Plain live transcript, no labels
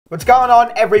What's going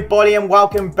on, everybody, and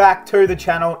welcome back to the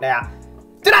channel. Now,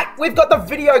 today we've got the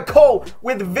video call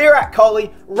with Virat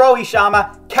Kohli, Rohit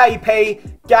Sharma,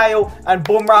 KP, Gayle, and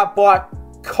Bumrah by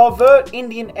Covert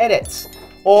Indian Edits,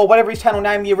 or whatever his channel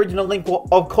name. The original link will,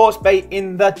 of course, be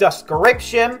in the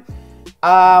description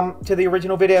to the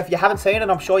original video. If you haven't seen it,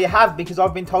 I'm sure you have, because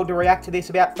I've been told to react to this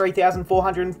about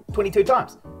 3,422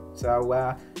 times.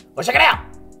 So, let's check it out.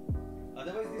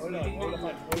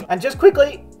 And just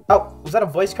quickly, oh, was that a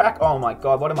voice crack? Oh my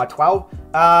god, what am I,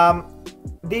 12?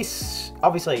 This,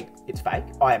 obviously, it's fake.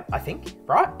 I think,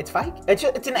 right? It's fake. It's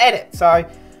an edit, so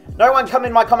no one come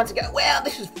in my comments and go, wow,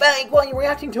 this is fake, why are you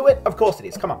reacting to it? Of course it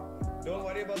is, come on. Don't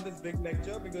worry about this big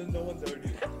lecture because no one's heard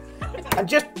you. And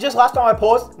just last time I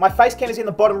paused, my face cam is in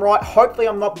the bottom right. Hopefully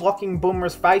I'm not blocking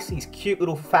Bumrah's face, his cute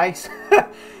little face.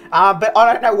 But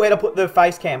I don't know where to put the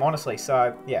face cam, honestly,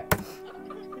 so yeah.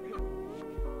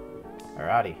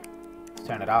 Alrighty, let's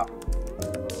turn it up.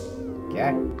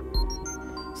 Okay,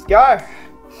 let's go.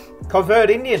 Covert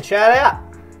Indian, shout out.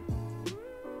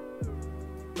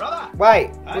 Brother!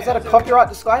 Wait, was that a copyright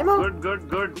disclaimer?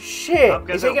 Good. Shit,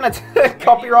 is he gonna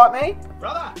copyright me?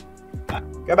 Brother!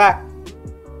 Go back.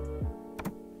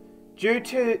 Due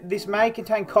to this may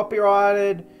contain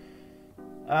copyrighted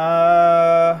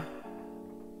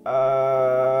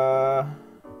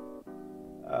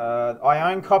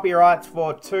I own copyrights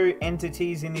for 2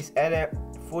 entities in this edit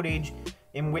footage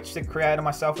in which the creator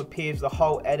myself appears, the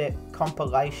whole edit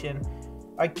compilation.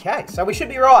 Okay, so we should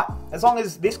be right. As long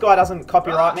as this guy doesn't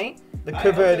copyright me, the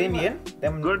Covert Indian,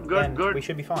 then we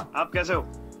should be fine. आप कैसे हो?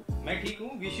 मैं ठीक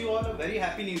हूँ. Wish you all a very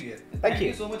happy new year. Thank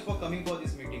you so much for coming for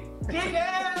this meeting.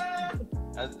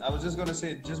 I was just gonna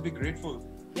say, just be grateful.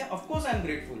 Yeah, of course I'm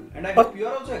grateful, and I hope you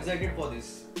are also excited for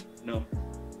this. No,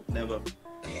 never.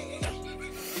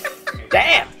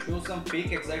 Damn! Show some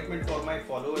fake excitement for my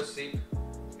followers' sake.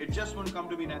 It just won't come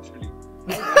to me naturally.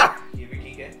 ये भी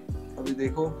ठीक है. अभी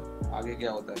देखो आगे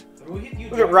क्या होता है. Rohit, you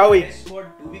Look at joined Rohit. the squad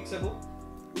 2 weeks ago.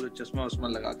 पूरे चश्मा उस्मा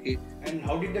लगा के. And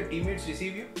how did the teammates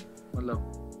receive you?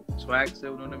 मतलब swag से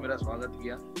उन्होंने मेरा स्वागत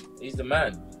किया. He's the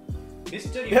man.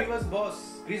 Mr. Universe Boss,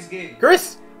 Chris Gayle.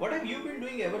 Chris! What have you been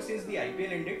doing ever since the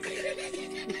IPL ended?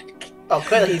 Oh,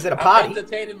 clearly he's at a I'm party.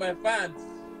 entertaining my fans.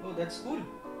 Oh, that's cool.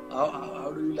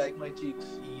 How do you like my cheeks?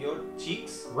 Your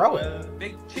cheeks? Rowan.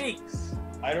 Big cheeks.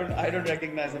 I don't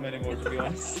recognize him anymore, to be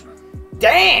honest.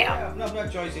 Damn! Yeah,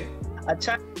 अपना choice है.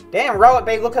 अच्छा. Damn, Rowan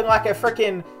be looking like a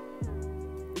freaking,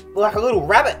 like a little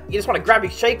rabbit. You just want to grab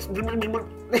his cheeks. I'm gonna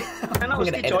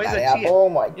edit that out. Oh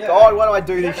my god, why do I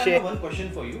do this I shit? have one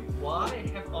question for you. Why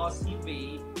have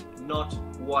RCB not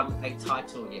won a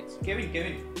title yet? Kevin,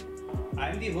 I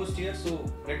am the host here, so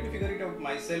let me figure it out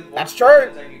myself. What That's true.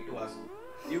 questions I need to ask.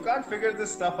 You can't figure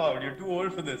this stuff out. You're too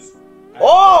old for this.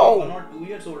 Oh! I'm not 2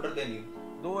 years older than you.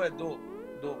 दो.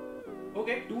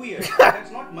 Okay, 2 years.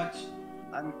 That's not much.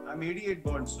 I'm 88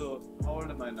 born, so how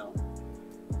old am I now?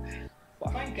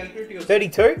 Fine, calculate yourself.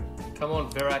 32? Come on,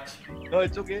 Virat. No,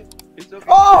 it's okay. It's okay.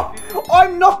 Oh!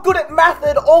 I'm not good at math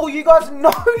at all. You guys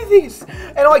know this.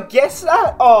 And I guess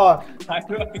that? Oh. I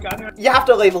can't. You have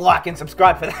to leave a like and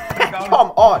subscribe for that.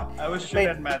 Come on. I was shit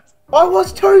at math. I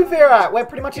was too, Virat. We're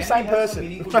pretty much the Can same we have some person.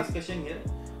 meaningful discussion here?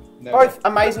 Both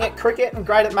amazing at cricket and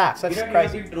great at maths. That's Virat, you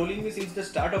have crazy. been trolling me since the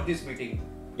start of this meeting.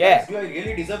 Yeah. Guys, do I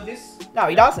really deserve this? No,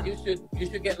 he doesn't. You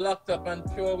should get locked up and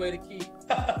throw away the key.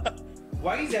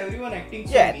 Why is everyone acting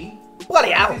so Yeah. mean? Bloody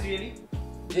Is hell. this really?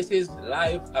 This is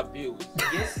live abuse.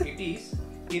 Yes, it is.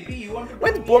 KP, you want to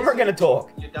When's tell me Bumrah going to talk?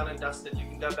 You're done and dusted. You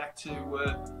can go back to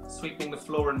sweeping the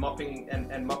floor and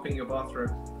mopping your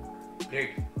bathroom.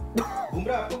 Great.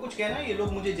 Bumrah, आपको कुछ कहना है? ये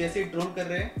लोग मुझे जैसे troll कर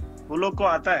रहे हैं. वो लोग को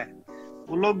आता है.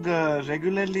 वो लोग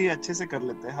रेगुलरली अच्छे से कर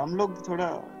लेते हैं. हम लोग थोड़ा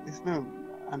इसमें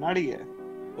अनाड़ी है.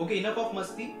 Okay, enough of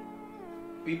masti.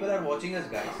 People are watching us,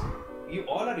 guys. You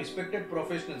all are respected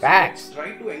professionals. Facts. Let's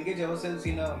try to engage ourselves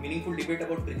in a meaningful debate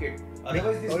about cricket.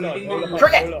 Otherwise, this Hold on, meeting hold will... on,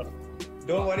 Cricket. hold on.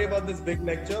 Don't worry about this big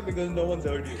lecture because no one's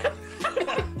heard you.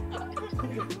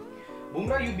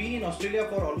 Bumrah, you've been in Australia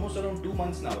for almost around 2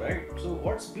 months now, right? So,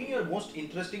 what's been your most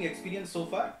interesting experience so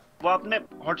far? वो आपने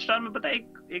Hotstar में पता है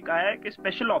एक आया है कि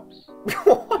special ops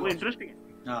वो इंटरेस्टिंग है.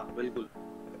 हाँ बिल्कुल.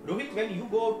 Rohit, when you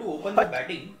go out to open the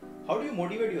batting, how do you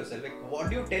motivate yourself? Like, what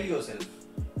do you tell yourself?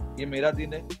 ये मेरा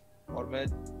दिन है और मैं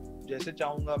जैसे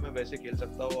चाहूँगा मैं वैसे खेल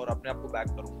सकता हूँ और अपने आप को बैक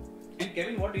करूँगा. And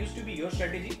Kevin, what used to be your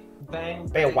strategy? Bang,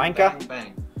 Be a bang, wanker. bang, bang.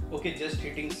 Okay, just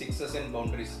hitting sixes and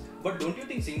boundaries. But don't you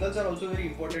think singles are also very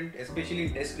important, especially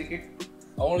in Test cricket?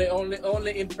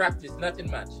 Only in practice, not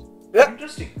in match. Yep.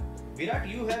 Interesting. Virat,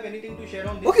 you have anything to share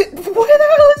on this? Look at, where the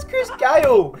hell is Chris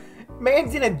Gayle?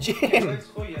 Man's in a gym. Advice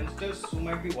for youngsters who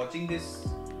might be watching this.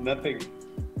 Nothing.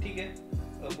 ठीक है.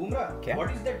 Bumrah, Okay.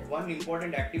 what is that one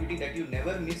important activity that you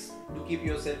never miss to keep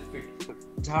yourself fit?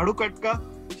 झाड़ू कटका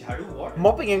Jhadu what?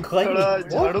 Mopping and cleaning. थोड़ा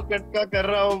What? झाड़ू कटका कर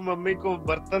रहा हूँ, mummy को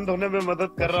बर्तन धोने में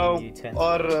मदद कर रहा हूँ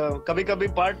और कभी-कभी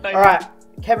part time. Alright,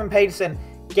 Kevin Peterson,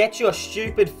 get your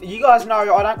stupid... You guys know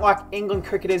I don't like England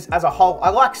cricketers as a whole. I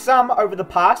like some over the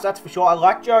past, that's for sure. I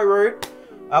like Joe Root.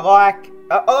 I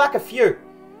like a few.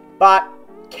 But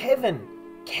Kevin,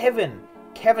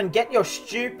 get your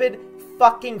stupid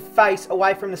fucking face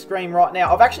away from the screen right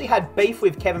now. I've actually had beef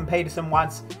with Kevin Peterson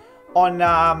once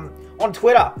on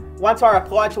Twitter. Once I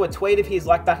replied to a tweet of his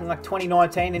like back in like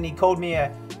 2019 and he called me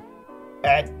a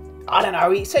I don't know,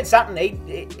 he said something,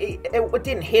 it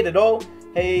didn't hit at all.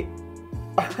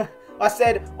 I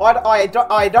said, I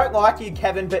don't like you,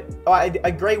 Kevin, but I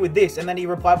agree with this. And then he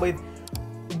replied with,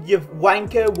 you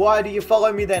wanker, why do you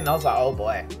follow me then? And I was like, oh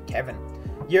boy, Kevin.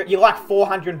 You're like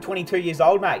 422 years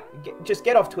old, mate. Just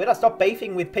get off Twitter. Stop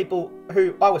beefing with people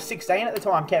who... I was 16 at the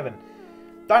time, Kevin.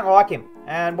 Don't like him.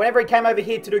 And whenever he came over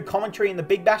here to do commentary in the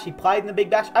Big Bash, he played in the Big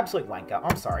Bash. Absolute wanker.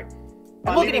 I'm sorry.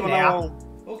 And look at him now.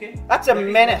 Okay. That's a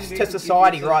menace to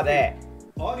society right there.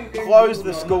 Or you can Close do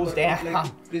the normal schools workouts down.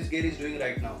 like Chris Gayle is doing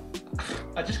right now.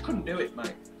 I just couldn't do it,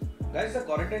 mate. Guys, the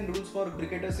quarantine rules for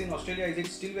cricketers in Australia, is it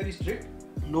still very strict?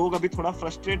 लोग अभी थोड़ा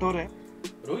frustrate हो रहे हैं.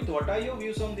 Rohit, what are your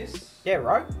views on this? Yeah,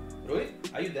 right?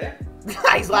 Rohit, are you there?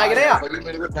 He's lagging out.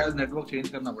 मेरे को शायद network change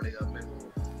करना पड़ेगा मेरे को.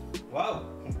 Wow.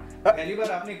 पहली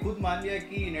बार आपने खुद मान लिया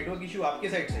कि नेटवर्क इशू आपके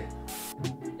साइड से.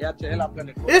 यार चहल आपका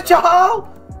network. It's Chahal!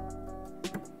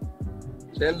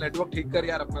 Chahal network ठीक कर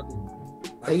यार अपना तू.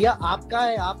 भैया आपका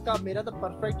है, आपका. मेरा तो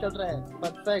परफेक्ट चल रहा है.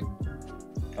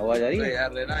 परफेक्ट. आवाज आ रही है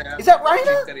यार रहना यार. Is that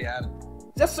Raina? ठीक कर यार.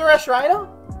 Is that Suresh Raina?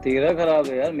 तेरा खराब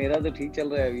है यार, मेरा तो ठीक चल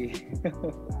रहा है अभी.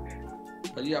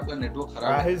 भाई आपका नेटवर्क खराब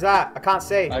Alright, है. who's that? I can't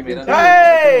see. I can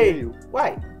Hey!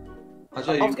 Wait.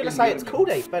 अच्छा, I was going to say it's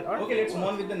Kuldeep, but... Okay, let's move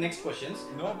on with the next questions.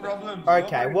 No problem.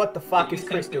 Okay, what the fuck You is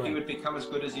think Chris that you doing? would become as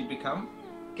good as you become?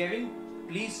 Kevin,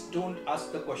 please don't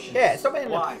ask the questions. Yeah, stop being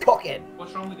a Why? cockhead.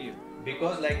 What's wrong with you?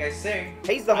 Because like I said,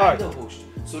 He's the I'm host. the host.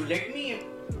 So let me...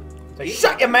 So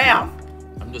shut your mouth!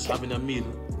 I'm just having a meal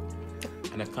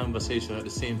and a conversation at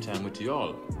the same time with you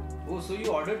all. Oh, so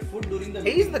you ordered food during the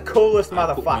He's meeting? the coolest I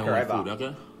cook my motherfucker own ever. food,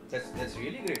 okay? That's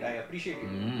really great. I appreciate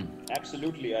it.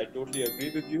 Absolutely, I totally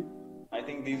agree with you. I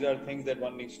think these are things that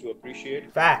one needs to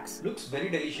appreciate. Facts. Looks very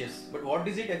delicious. But what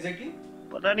is it exactly?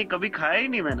 पता नहीं, कभी खाया ही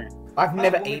नहीं मैंने. I've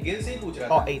never वो eaten. Gayle से ही पूछ रहा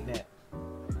Oh, था. eaten it.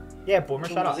 Yeah, Bumrah,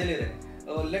 तो shut up. मजे ले रहे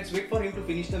हैं. Let's wait for him to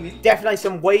finish the meal. Definitely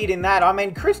some weed in that. I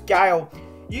mean, Chris Gayle,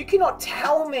 you cannot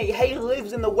tell me he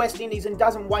lives in the West Indies and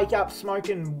doesn't wake up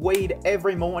smoking weed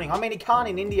every morning. I mean, he can't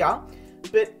in India,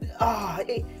 but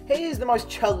he is the most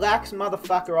chillax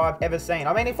motherfucker I've ever seen.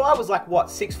 I mean, if I was like, what,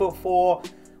 6'4",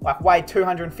 like weighed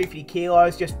 250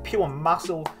 kilos, just pure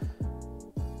muscle,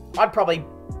 I'd probably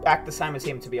act the same as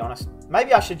him, to be honest.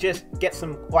 Maybe I should just get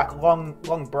some like long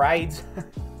braids.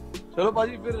 चलो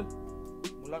बाजी फिर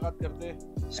मुलाकात करते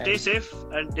हैं. Stay safe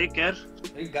and take care.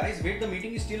 Hey guys, wait, the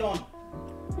meeting is still on.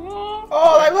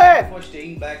 Oh, they left! For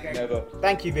staying back and Never.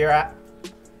 Thank you, Virat.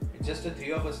 it's just the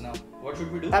three of us now. What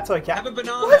should we do? That's okay. Have a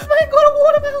banana. Where's man got a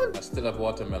watermelon? I still have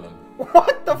watermelon.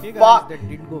 What the fuck?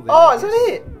 Oh, is that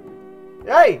it?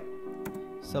 Hey.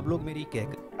 सब लोग मेरी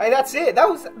कह. Hey, that's it.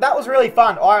 That was really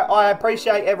fun. I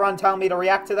appreciate everyone telling me to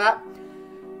react to that.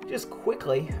 Just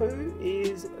quickly, who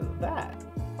is that?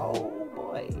 Oh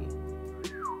boy.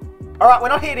 Alright, we're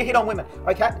not here to hit on women.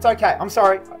 Okay, it's okay. I'm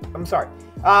sorry.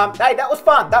 Hey, that was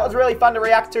fun. That was really fun to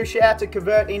react to. Shout out to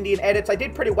Convert Indian Edits. They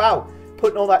did pretty well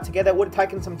putting all that together. It would have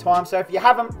taken some time. So if you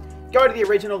haven't, go to the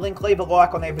original link, leave a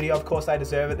like on their video. Of course, they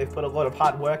deserve it. They've put a lot of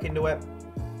hard work into it.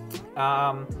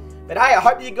 But hey, I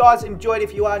hope you guys enjoyed.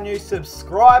 If you are new,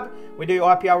 subscribe. We do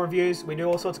IPL reviews. We do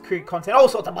all sorts of cricket content, all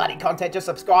sorts of bloody content. Just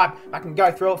subscribe. I can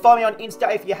go through it. Follow me on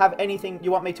Insta if you have anything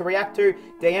you want me to react to.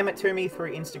 DM it to me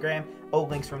through Instagram. All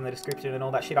links from the description and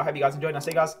all that shit. I hope you guys enjoyed, and I'll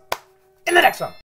see you guys in the next one.